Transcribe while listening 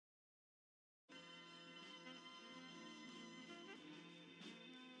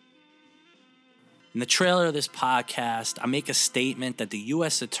In the trailer of this podcast, I make a statement that the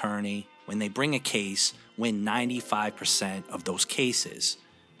U.S. attorney, when they bring a case, win 95% of those cases.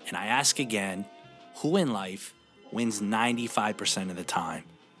 And I ask again, who in life wins 95% of the time?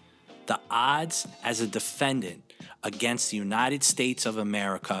 The odds as a defendant against the United States of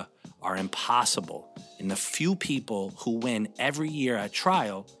America are impossible. And the few people who win every year at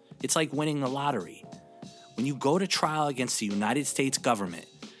trial, it's like winning the lottery. When you go to trial against the United States government,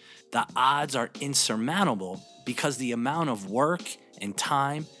 the odds are insurmountable because the amount of work and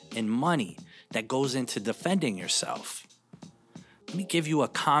time and money that goes into defending yourself. Let me give you a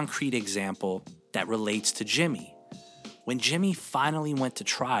concrete example that relates to Jimmy. When Jimmy finally went to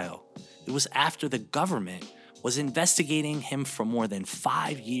trial, it was after the government was investigating him for more than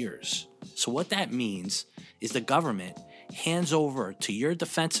 5 years. So what that means is the government hands over to your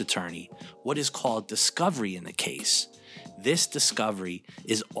defense attorney what is called discovery in the case. This discovery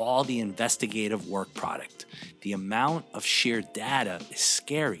is all the investigative work product. The amount of sheer data is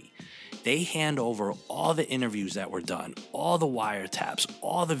scary. They hand over all the interviews that were done, all the wiretaps,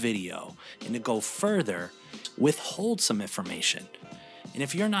 all the video, and to go further, withhold some information. And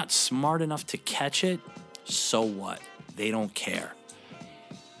if you're not smart enough to catch it, so what? They don't care.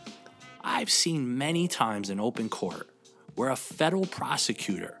 I've seen many times in open court where a federal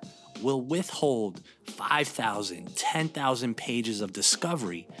prosecutor will withhold 5,000, 10,000 pages of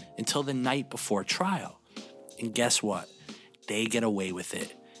discovery until the night before trial. And guess what? They get away with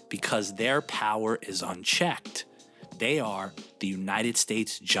it because their power is unchecked. They are the United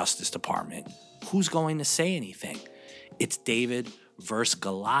States Justice Department. Who's going to say anything? It's David versus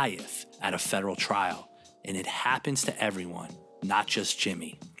Goliath at a federal trial, and it happens to everyone, not just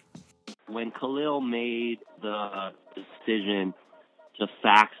Jimmy. When Khalil made the decision to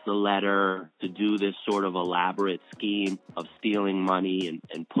fax the letter, to do this sort of elaborate scheme of stealing money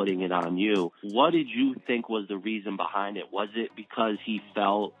and putting it on you, what did you think was the reason behind it? Was it because he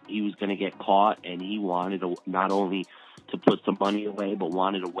felt he was going to get caught and he wanted to not only to put some money away, but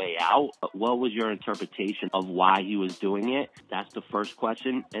wanted a way out? What was your interpretation of why he was doing it? That's the first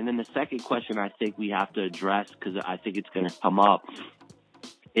question. And then the second question I think we have to address, because I think it's going to come up,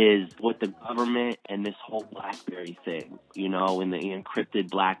 is with the government and this whole BlackBerry thing, you know, and the encrypted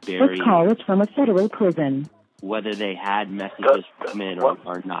BlackBerry. This call is from a federal prison. Whether they had messages from it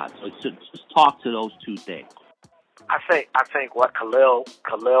or not. So just talk to those two things. I think what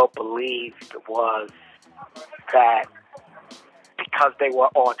Khalil believed was that because they were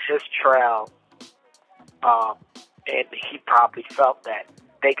on his trail, and he probably felt that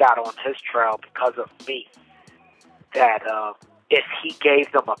they got on his trail because of me, that if he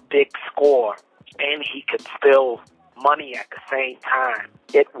gave them a big score and he could steal money at the same time,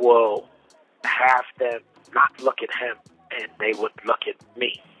 it will have them not look at him and they would look at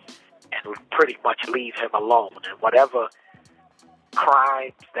me and would pretty much leave him alone. And whatever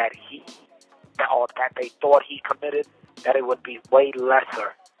crimes that they thought he committed, that it would be way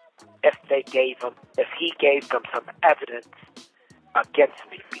lesser if he gave them some evidence against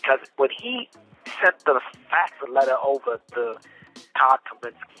me. Because when he sent the fax letter over to Todd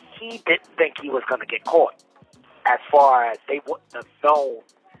Kaminsky, he didn't think he was going to get caught. As far as they wouldn't have known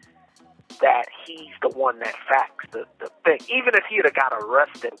that he's the one that faxed the thing. Even if he had got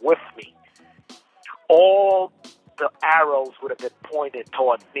arrested with me, all the arrows would have been pointed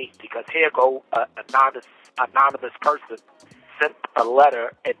toward me, because here go an anonymous person sent a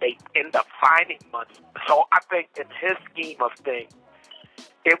letter and they end up finding money. So I think in his scheme of things,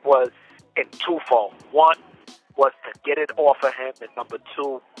 it was in twofold. One was to get it off of him, and number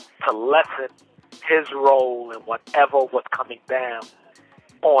two, to lessen his role in whatever was coming down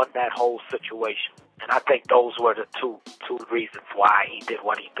on that whole situation. And I think those were the two reasons why he did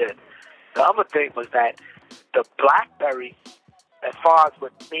what he did. The other thing was that the BlackBerry, as far as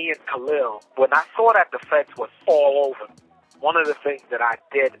with me and Khalil, when I saw that the feds was all over, one of the things that I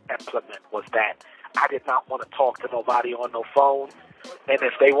did implement was that I did not want to talk to nobody on no phone. And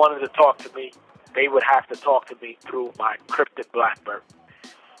if they wanted to talk to me, they would have to talk to me through my encrypted BlackBerry.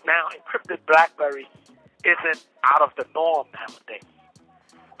 Now, encrypted BlackBerry isn't out of the norm nowadays.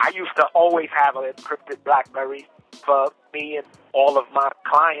 I used to always have an encrypted BlackBerry for me and all of my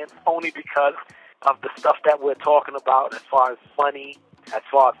clients, only because of the stuff that we're talking about as far as money, as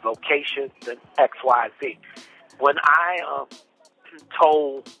far as locations, and X, Y, Z. When I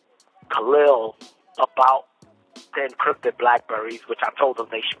told Khalil about the encrypted BlackBerries, which I told him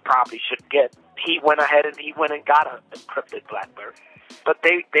they probably should get, he went ahead and he went and got an encrypted BlackBerry. But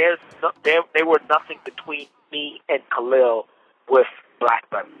they were nothing between me and Khalil with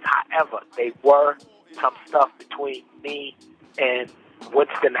BlackBerry. However, they were some stuff between me and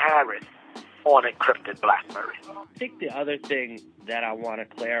Winston Harris. on encrypted BlackBerry. I think the other thing that I want to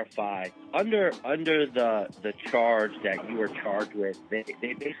clarify, under the charge that you were charged with, they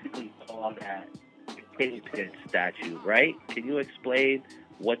basically call that the Kingpin statute, right? Can you explain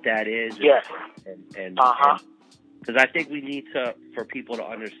what that is? Yes. And Uh-huh. because I think we need to, for people to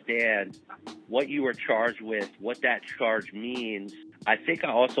understand what you were charged with, what that charge means. I think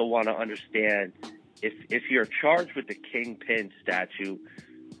I also want to understand if you're charged with the Kingpin statute,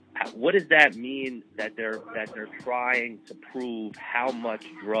 what does that mean that they're trying to prove how much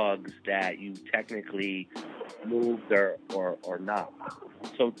drugs that you technically moved or not?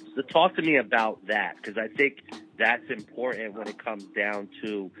 So talk to me about that, because I think that's important when it comes down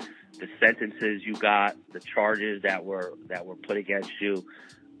to the sentences you got, the charges that were put against you.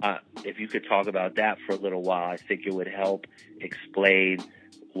 If you could talk about that for a little while, I think it would help explain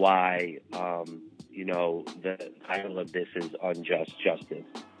why the title of this is Unjust Justice.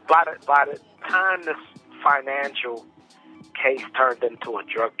 By the time this financial case turned into a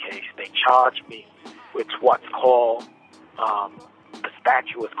drug case, they charged me with what's called, the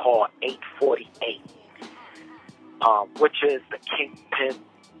statute is called 848, which is the Kingpin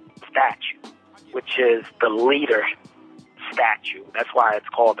statute, which is the leader statute. That's why it's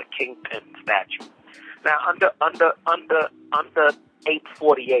called the Kingpin statute. Now, under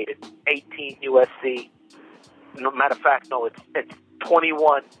 848, it's 18 USC. No matter of fact, no, it's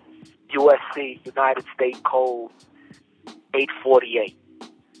 21 USC United States Code 848.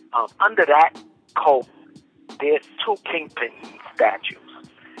 Under that code, there's two Kingpin statutes.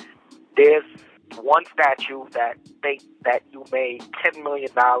 There's one statute that states that you made $10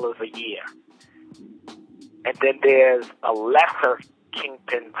 million a year. And then there's a lesser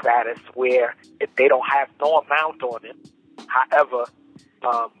Kingpin status where if they don't have no amount on it, however,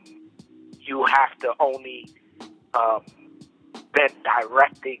 you have to only been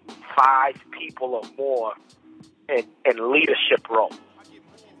directing 5 people or more in leadership roles.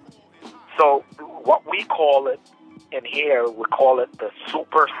 So what we call it in here, we call it the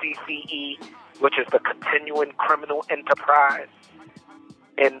super CCE, which is the continuing criminal enterprise,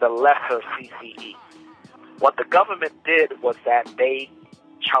 and the lesser CCE. What the government did was that they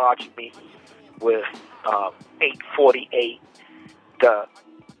charged me with 848, the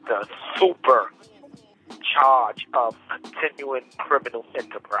super charge of continuing criminal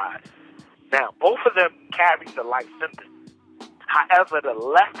enterprise. Now, both of them carry the life sentence. However, the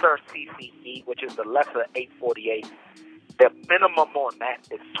lesser CCE, which is the lesser 848, the minimum on that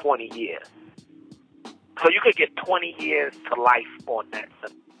is 20 years. So you could get 20 years to life on that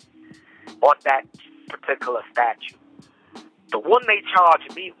particular statute. The one they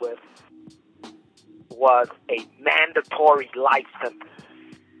charged me with was a mandatory life sentence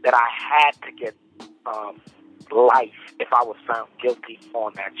that I had to get life if I was found guilty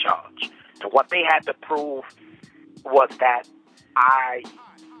on that charge. And what they had to prove was that I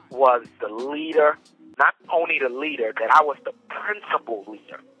was the leader, not only the leader, that I was the principal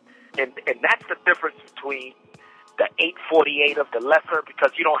leader. And that's the difference between the 848 of the lesser,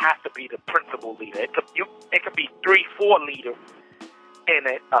 because you don't have to be the principal leader. It could be 3-4 leaders in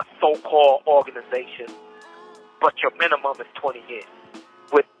a so-called organization, but your minimum is 20 years.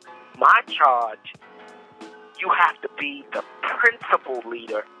 With my charge, you have to be the principal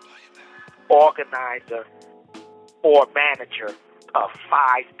leader, organizer, or manager of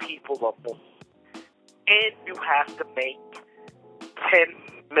 5 people or more. And you have to make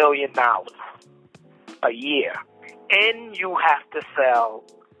 $10 million a year. And you have to sell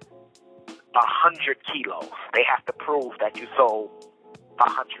 100 kilos. They have to prove that you sold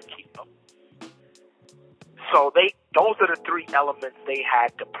 100 kilos. So those are the 3 elements they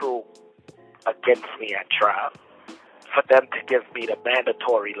had to prove against me at trial for them to give me the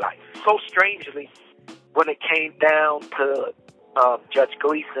mandatory life. So strangely, when it came down to Judge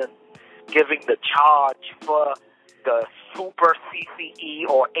Gleason giving the charge for the super CCE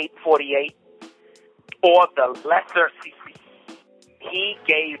or 848 or the lesser CCE, he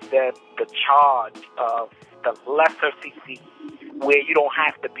gave them the charge of the lesser CCE where you don't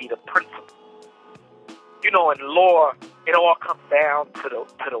have to be the principal. You know, in law, it all comes down to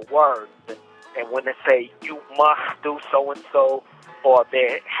the words. And when they say you must do so-and-so or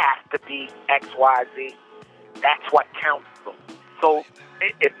there has to be X, Y, Z, that's what counts. So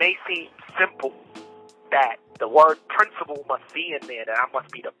it may seem simple that the word principal must be in there, that I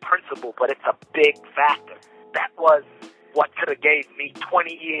must be the principal, but it's a big factor. That was what could have gave me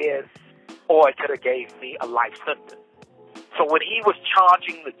 20 years or it could have gave me a life sentence. So when he was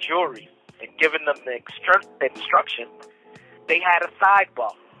charging the jury and giving them the instruction, they had a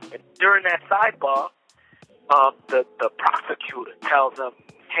sidebar. And during that sidebar, the prosecutor tells them,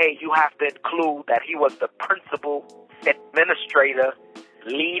 hey, you have to include that he was the principal, administrator,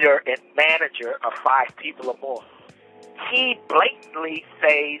 leader, and manager of 5 people or more. He blatantly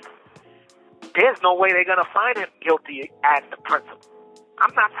says there's no way they're going to find him guilty as the principal.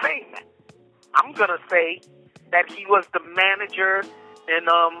 I'm not saying that. I'm going to say that he was the manager and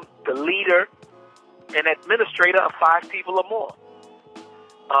the leader and administrator of 5 people or more.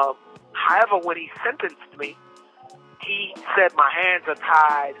 However, when he sentenced me, he said my hands are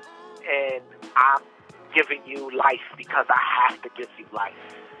tied and I'm giving you life because I have to give you life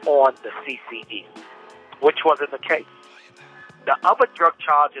on the CCE, which wasn't the case. The other drug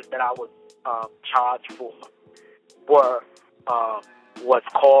charges that I was charged for were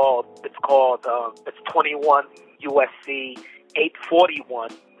it's 21 USC 841,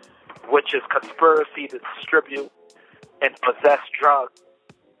 which is conspiracy to distribute and possess drugs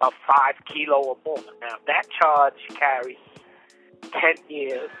of 5 kilo or more. Now that charge carries 10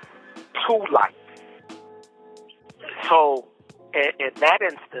 years to life. So in that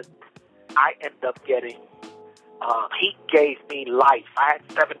instance, I ended up getting, he gave me life. I had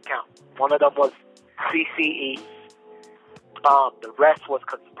 7 counts. One of them was CCE. The rest was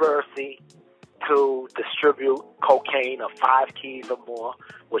conspiracy to distribute cocaine of 5 keys or more,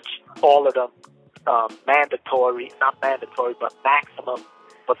 which all of them not mandatory, but maximum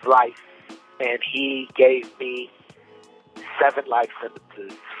was life. And he gave me 7 life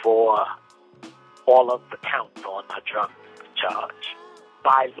sentences for all of the counts on my drug charge.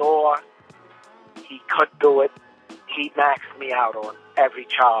 By law, he couldn't do it. He maxed me out on every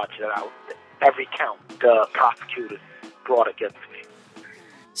charge every count the prosecutors brought against me.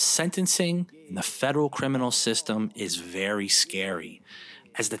 Sentencing in the federal criminal system is very scary,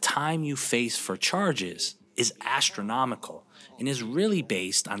 as the time you face for charges is astronomical and is really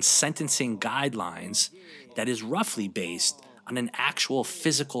based on sentencing guidelines that is roughly based on an actual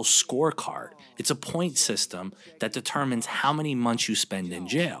physical scorecard. It's a point system that determines how many months you spend in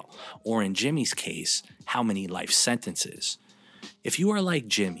jail, or in Jimmy's case, how many life sentences. If you are like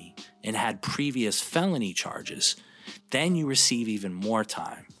Jimmy and had previous felony charges, then you receive even more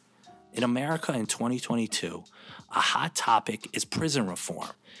time. In America in 2022, a hot topic is prison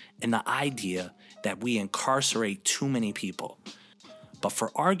reform and the idea that we incarcerate too many people. But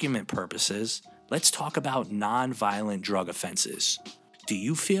for argument purposes, let's talk about non-violent drug offenses. Do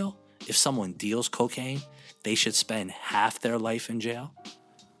you feel if someone deals cocaine, they should spend half their life in jail?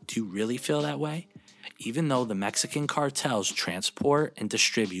 Do you really feel that way? Even though the Mexican cartels transport and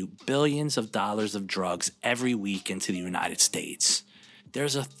distribute billions of dollars of drugs every week into the United States,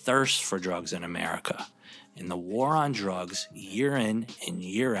 there's a thirst for drugs in America, and the war on drugs, year in and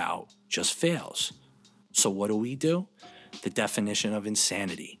year out, just fails. So what do? The definition of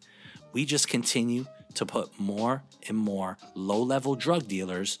insanity. We just continue to put more and more low-level drug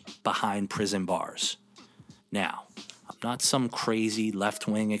dealers behind prison bars. Now, I'm not some crazy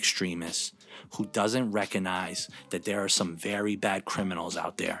left-wing extremist who doesn't recognize that there are some very bad criminals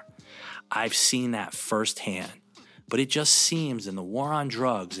out there. I've seen that firsthand. But it just seems in the war on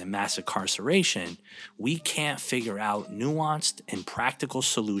drugs and mass incarceration, we can't figure out nuanced and practical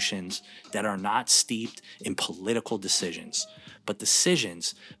solutions that are not steeped in political decisions, but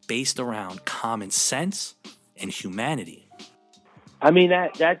decisions based around common sense and humanity. I mean,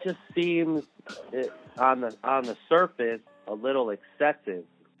 that just seems on the surface a little excessive.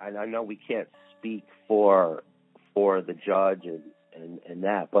 I know we can't speak for the judge and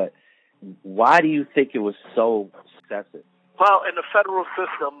that, but why do you think it was so excessive? Well, in the federal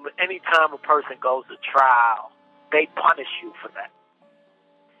system, anytime a person goes to trial, they punish you for that.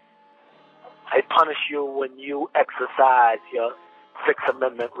 They punish you when you exercise your Sixth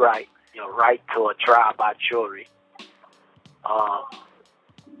Amendment right, your right to a trial by jury.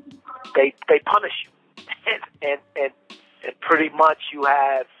 They punish you, and pretty much you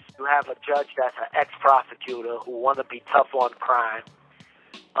have a judge that's an ex-prosecutor who want to be tough on crime.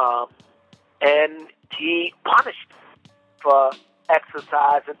 And he punished me for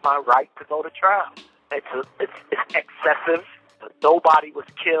exercising my right to go to trial. It's excessive. Nobody was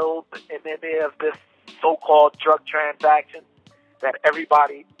killed in any of this so-called drug transaction that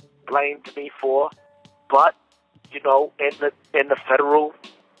everybody blamed me for. But in the federal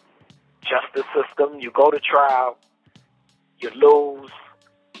justice system, you go to trial, you lose,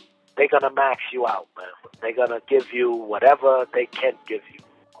 they're gonna max you out, man. They're gonna give you whatever they can give you.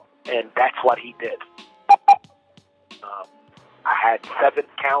 And that's what he did. I had 7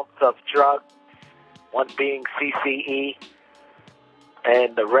 counts of drugs, one being CCE,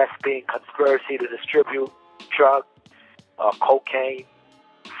 and the rest being conspiracy to distribute drugs, cocaine,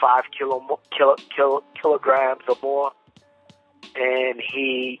 5 kilograms or more. and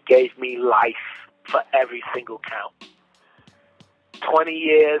he gave me life for every single count. 20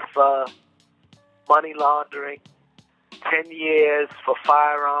 years for money laundering, 10 years for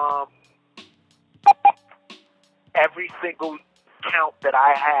firearm. Every single count that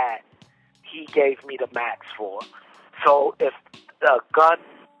I had, he gave me the max for. So if the gun,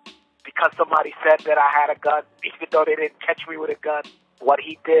 because somebody said that I had a gun, even though they didn't catch me with a gun, what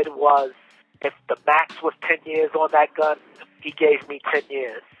he did was, if the max was 10 years on that gun, he gave me 10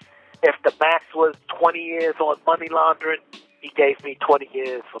 years. If the max was 20 years on money laundering, he gave me 20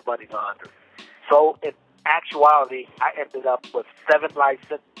 years for money laundering. So in actuality, I ended up with 7 life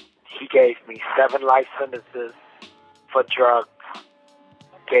sentences. He gave me 7 life sentences for drugs.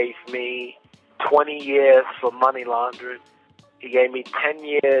 Gave me 20 years for money laundering. He gave me 10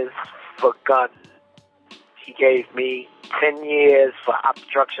 years for guns. He gave me 10 years for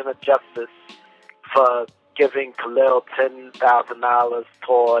obstruction of justice for giving Khalil $10,000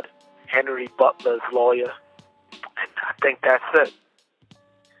 toward Henry Butler's lawyer. And I think that's it.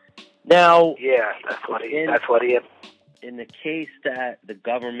 Now, yeah, that's what he. In the case that the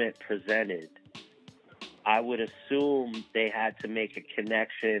government presented, I would assume they had to make a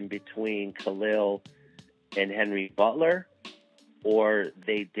connection between Khalil and Henry Butler, or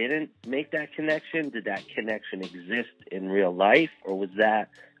they didn't make that connection. Did that connection exist in real life, or was that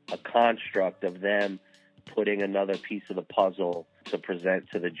a construct of them putting another piece of the puzzle to present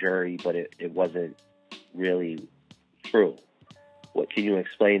to the jury, but it wasn't really true? What, can you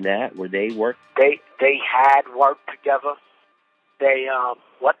explain that? Were they work? They had worked together. They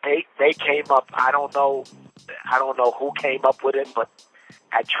came up. I don't know who came up with it, but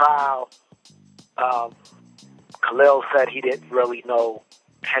at trial, Khalil said he didn't really know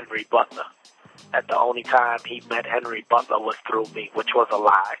Henry Butler. That the only time he met Henry Butler was through me, which was a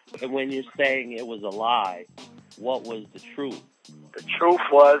lie. And when you're saying it was a lie, what was the truth? The truth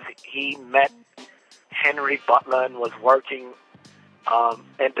was he met Henry Butler and was working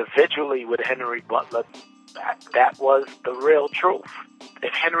individually with Henry Butler. That was the real truth.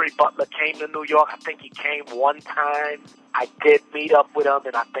 If Henry Butler came to New York, I think he came one time. I did meet up with him,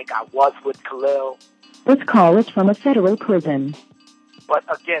 and I think I was with Khalil. This call is from a federal prison. But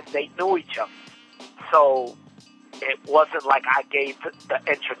again, they knew each other. So it wasn't like I gave the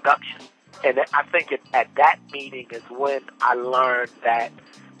introduction. And I think at that meeting is when I learned that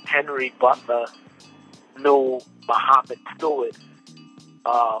Henry Butler knew Muhammad Stewart.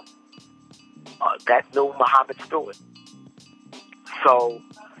 So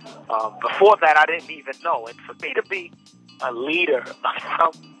before that, I didn't even know. And for me to be a leader of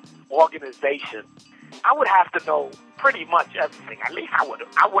some organization, I would have to know pretty much everything. At least I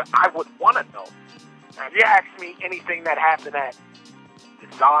would want to know. Now, if you ask me anything that happened at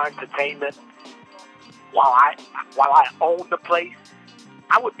the Czar Entertainment while I owned the place,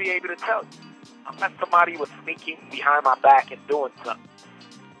 I would be able to tell you. Unless somebody was sneaking behind my back and doing something.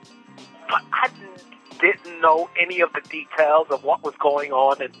 But I didn't know any of the details of what was going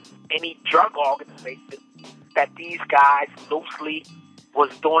on in any drug organization that these guys loosely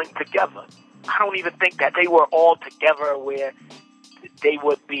was doing together. I don't even think that they were all together where they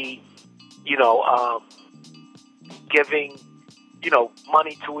would be, giving,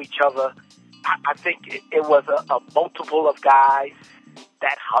 money to each other. I think it was a multiple of guys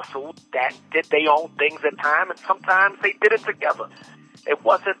that hustled, that did their own things at times, and sometimes they did it together. It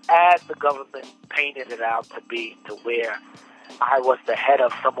wasn't as the government painted it out to be, to where I was the head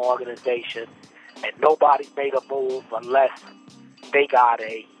of some organization and nobody made a move unless they got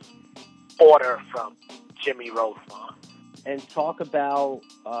a order from Jimmy Rosemont. And talk about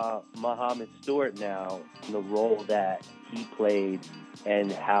Muhammad Stewart now, and the role that he played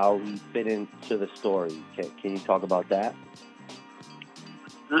and how he fit into the story. Can you talk about that?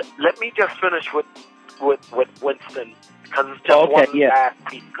 Let me just finish with Winston, because it's just one last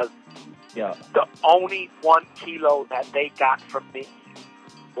piece. Because the only 1 kilo that they got from me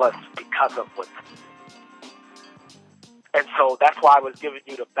was because of Winston. And so that's why I was giving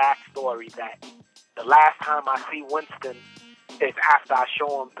you the backstory that the last time I see Winston is after I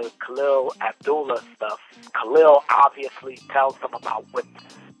show him the Khalil Abdullah stuff. Khalil obviously tells them about Winston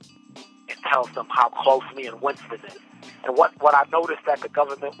and tells them how close me and Winston is. And what I noticed that the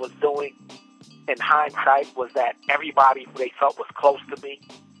government was doing in hindsight was that everybody who they felt was close to me,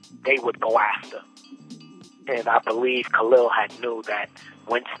 they would go after. And I believe Khalil had knew that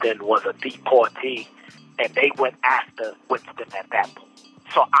Winston was a deportee, and they went after Winston at that point.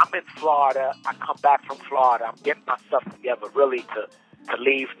 So I'm in Florida. I come back from Florida. I'm getting my stuff together really to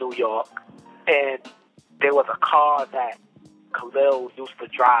leave New York. And there was a car that Khalil used to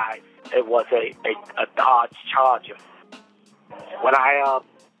drive. It was a Dodge Charger. When I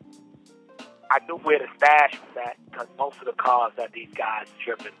knew where the stash was at because most of the cars that these guys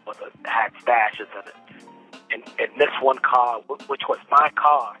driven had stashes in it. And this one car, which was my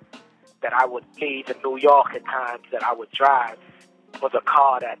car that I would leave in New York at times that I would drive, was a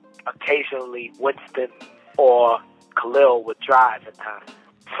car that occasionally Winston or Khalil would drive at times.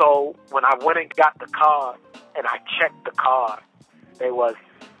 So when I went and got the car and I checked the car, there was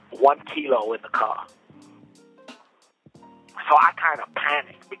 1 kilo in the car. So I kind of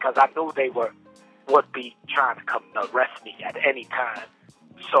panicked because I knew they would be trying to come arrest me at any time.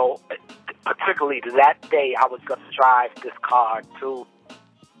 So particularly that day, I was going to drive this car to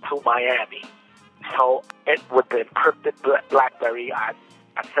Miami. So with the encrypted BlackBerry, I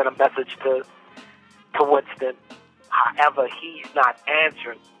sent a message to Winston. However, he's not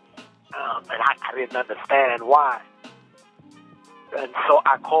answering, and I didn't understand why. And so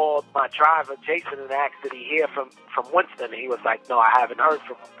I called my driver, Jason, and asked, did he hear from Winston? And he was like, no, I haven't heard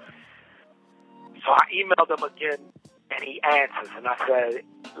from him. So I emailed him again, and he answers. And I said,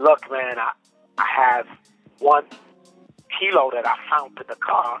 look, man, I have 1 kilo that I found in the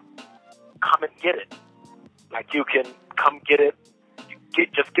car. Come and get it. Like, you can come get it.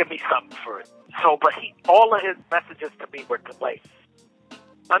 Just give me something for it. So, but all of his messages to me were delayed.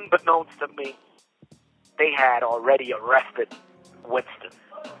 Unbeknownst to me, they had already arrested Winston.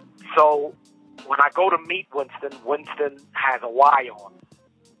 So when I go to meet Winston, Winston has a Y on.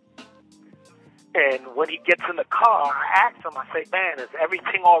 And when he gets in the car, I ask him, I say, man, is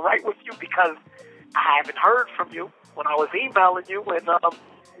everything all right with you? Because I haven't heard from you when I was emailing you. And,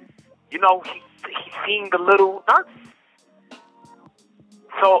 he seemed a little nervous.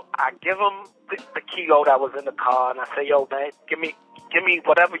 So I give him the kilo that was in the car, and I say, yo, man, give me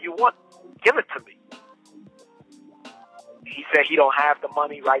whatever you want. Give it to me. He said he don't have the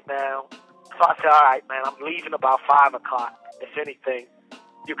money right now. So I said, all right, man, I'm leaving about 5 o'clock. If anything,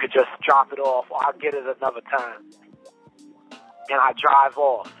 you could just drop it off, or I'll get it another time. And I drive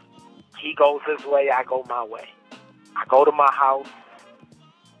off. He goes his way, I go my way. I go to my house.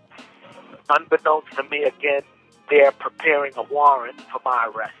 Unbeknownst to me again, they're preparing a warrant for my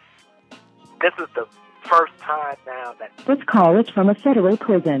arrest. This is the first time now that... This call is from a federal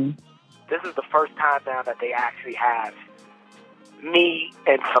prison. This is the first time now that they actually have me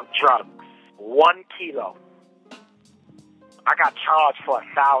and some drugs. 1 kilo. I got charged for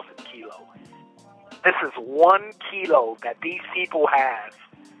 1,000 kilos. This is 1 kilo that these people have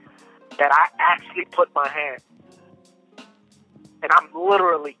that I actually put my hand. And I'm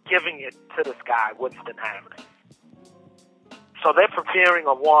literally giving it to this guy, Winston Hammer. So they're preparing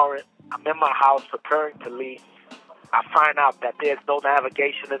a warrant. I'm in my house preparing to leave. I find out that there's no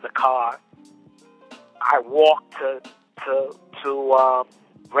navigation in the car. I walk to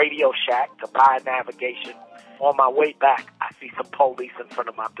Radio Shack to buy navigation. On my way back, I see some police in front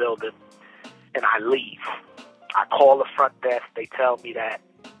of my building, and I leave. I call the front desk. They tell me that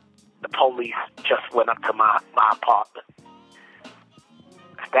the police just went up to my apartment.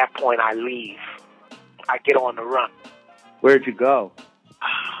 At that point, I leave. I get on the run. Where'd you go?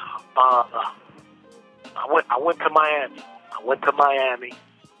 I went to Miami.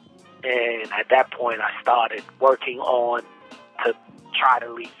 And at that point, I started working on to try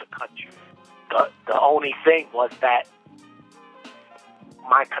to leave the country. The only thing was that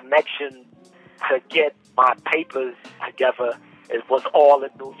my connection to get my papers together was all in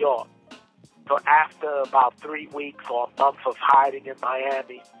New York. So after about 3 weeks or a month of hiding in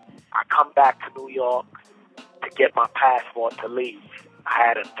Miami, I come back to New York to get my passport to leave. I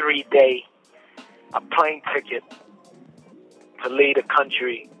had a 3-day plane ticket to leave the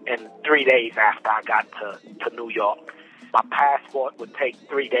country, and 3 days after I got to New York. My passport would take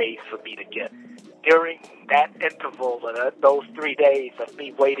 3 days for me to get. During that interval, those 3 days of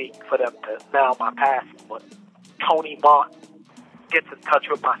me waiting for them to mail my passport, Tony Martin gets in touch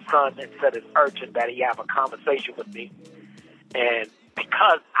with my son and said it's urgent that he have a conversation with me. And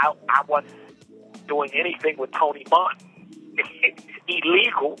because I wasn't doing anything with Tony Martin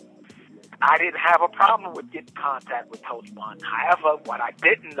illegal, I didn't have a problem with getting contact with Tony Martin. However, what I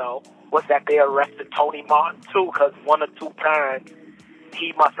didn't know was that they arrested Tony Martin too, because 1 or 2 times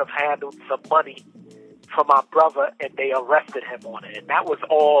he must have handled some money for my brother, and they arrested him on it. And that was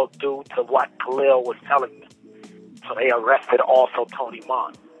all due to what Khalil was telling them. So they arrested also Tony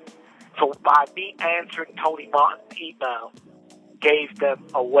Martin. So by me answering Tony Martin's email, gave them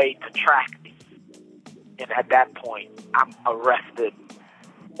a way to track me. And at that point, I'm arrested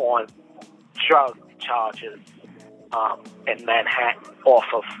on drug charges in Manhattan off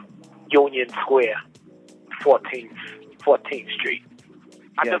of Union Square, 14th Street.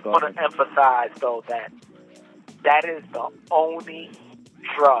 I just want to emphasize, though, that That is the only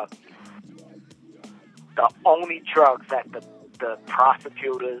drug that the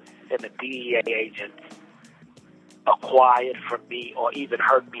prosecutors and the DEA agents acquired from me or even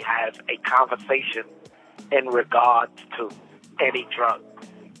heard me have a conversation in regards to any drug.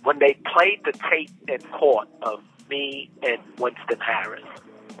 When they played the tape in court of me and Winston Harris,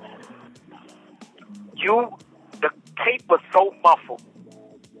 the tape was so muffled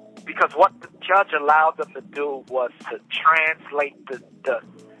because what the judge allowed them to do was to translate the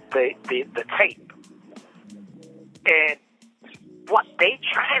tape. And what they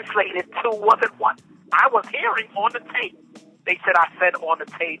translated to wasn't what I was hearing on the tape. They said I said on the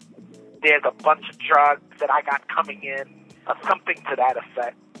tape, there's a bunch of drugs that I got coming in, or something to that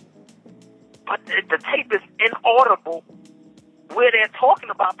effect. But the tape is inaudible where they're talking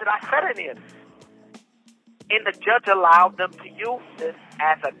about that I said it in. And the judge allowed them to use this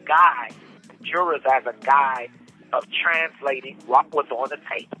as a guide, the jurors as a guide of translating what was on the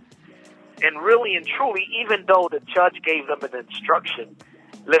tape. And really and truly, even though the judge gave them an instruction,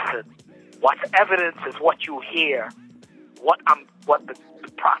 listen, what's evidence is what you hear. What the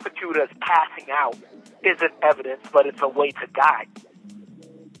prosecutor is passing out isn't evidence, but it's a way to guide.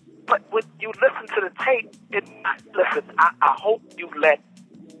 But when you listen to the tape, I hope you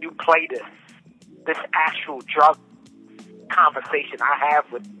play this actual drug conversation I have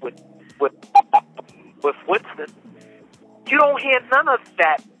with Winston. You don't hear none of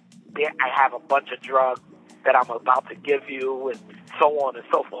that. I have a bunch of drugs that I'm about to give you, and so on and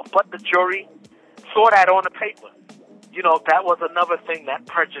so forth. But the jury saw that on the paper. You know, that was another thing that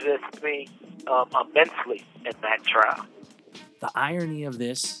prejudiced me immensely in that trial. The irony of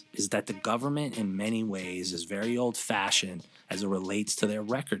this is that the government in many ways is very old-fashioned as it relates to their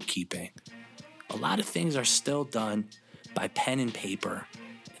record keeping. A lot of things are still done by pen and paper,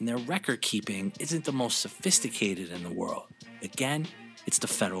 and their record keeping isn't the most sophisticated in the world. Again, it's the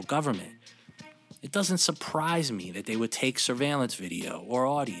federal government. It doesn't surprise me that they would take surveillance video or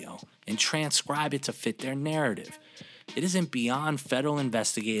audio and transcribe it to fit their narrative. It isn't beyond federal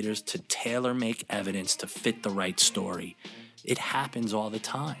investigators to tailor-make evidence to fit the right story. It happens all the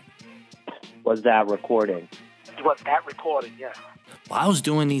time. Was that recording? Yes. While I was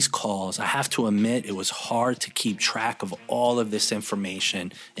doing these calls, I have to admit it was hard to keep track of all of this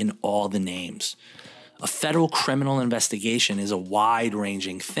information and all the names. A federal criminal investigation is a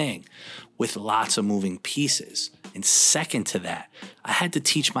wide-ranging thing with lots of moving pieces. And second to that, I had to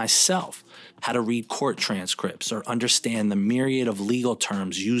teach myself how to read court transcripts or understand the myriad of legal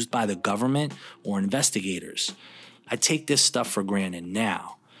terms used by the government or investigators. I take this stuff for granted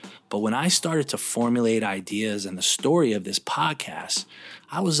now. But when I started to formulate ideas and the story of this podcast,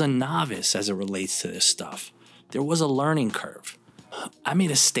 I was a novice as it relates to this stuff. There was a learning curve. I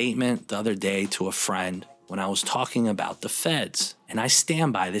made a statement the other day to a friend when I was talking about the feds, and I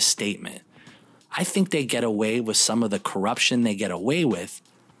stand by this statement. I think they get away with some of the corruption they get away with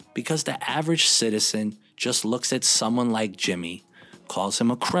because the average citizen just looks at someone like Jimmy, calls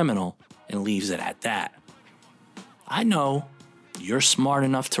him a criminal, and leaves it at that. I know you're smart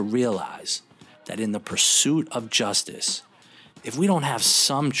enough to realize that in the pursuit of justice, if we don't have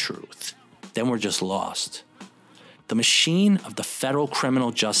some truth, then we're just lost. The machine of the federal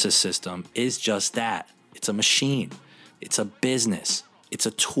criminal justice system is just that. It's a machine. It's a business. It's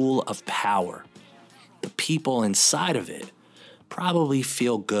a tool of power. The people inside of it probably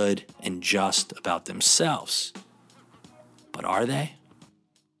feel good and just about themselves. But are they?